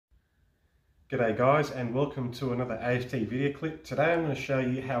G'day guys, and welcome to another AFT video clip. Today I'm going to show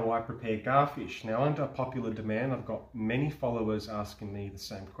you how I prepare garfish. Now, under popular demand, I've got many followers asking me the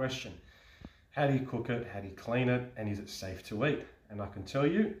same question. How do you cook it? How do you clean it? And is it safe to eat? And I can tell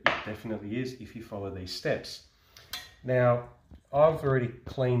you, it definitely is if you follow these steps. Now, I've already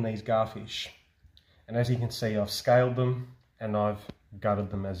cleaned these garfish. And as you can see, I've scaled them and I've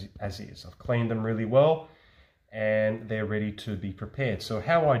gutted them as is. I've cleaned them really well and they're ready to be prepared. So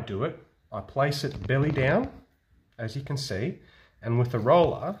how I do it, I place it belly down, as you can see, and with a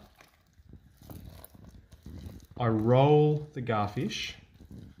roller, I roll the garfish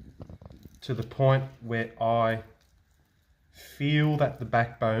to the point where I feel that the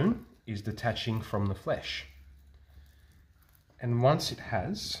backbone is detaching from the flesh. And once it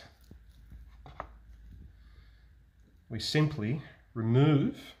has, we simply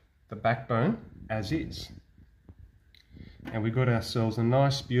remove the backbone as is. And we got ourselves a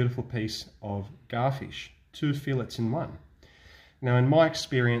nice beautiful piece of garfish, 2 fillets in one. Now in my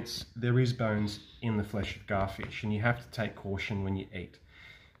experience, there is bones in the flesh of garfish and you have to take caution when you eat.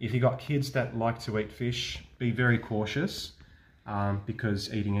 If you've got kids that like to eat fish, be very cautious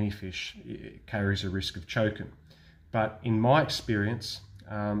because eating any fish carries a risk of choking. But in my experience,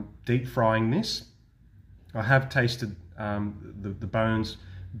 deep frying this, I have tasted the bones,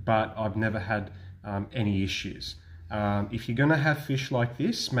 but I've never had any issues. If you're going to have fish like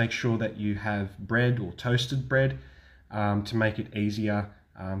this, make sure that you have bread or toasted bread to make it easier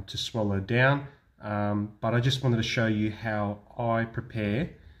to swallow down. But I just wanted to show you how I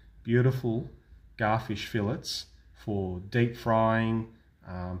prepare beautiful garfish fillets for deep frying,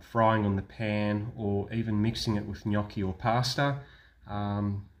 frying on the pan, or even mixing it with gnocchi or pasta.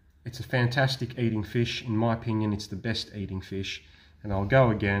 It's a fantastic eating fish. In my opinion, it's the best eating fish. And I'll go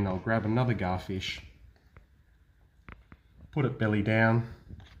again, I'll grab another garfish, put it belly down,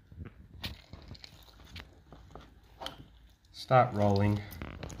 start rolling.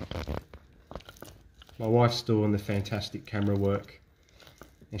 My wife's doing the fantastic camera work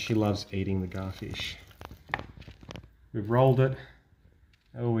and she loves eating the garfish. We've rolled it.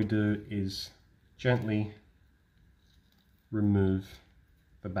 All we do is gently remove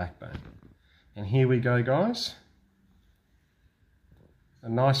the backbone. And here we go, guys. A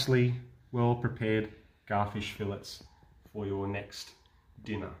nicely well prepared garfish fillets for your next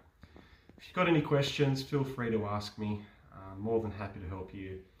dinner. If you've got any questions, feel free to ask me. I'm more than happy to help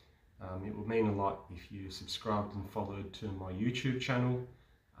you. It would mean a lot if you subscribed and followed to my YouTube channel.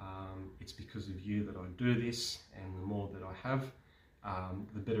 It's because of you that I do this, and the more that I have,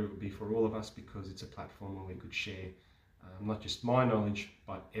 the better it would be for all of us, because it's a platform where we could share not just my knowledge,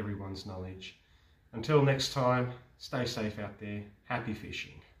 but everyone's knowledge. Until next time, stay safe out there. Happy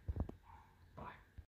fishing.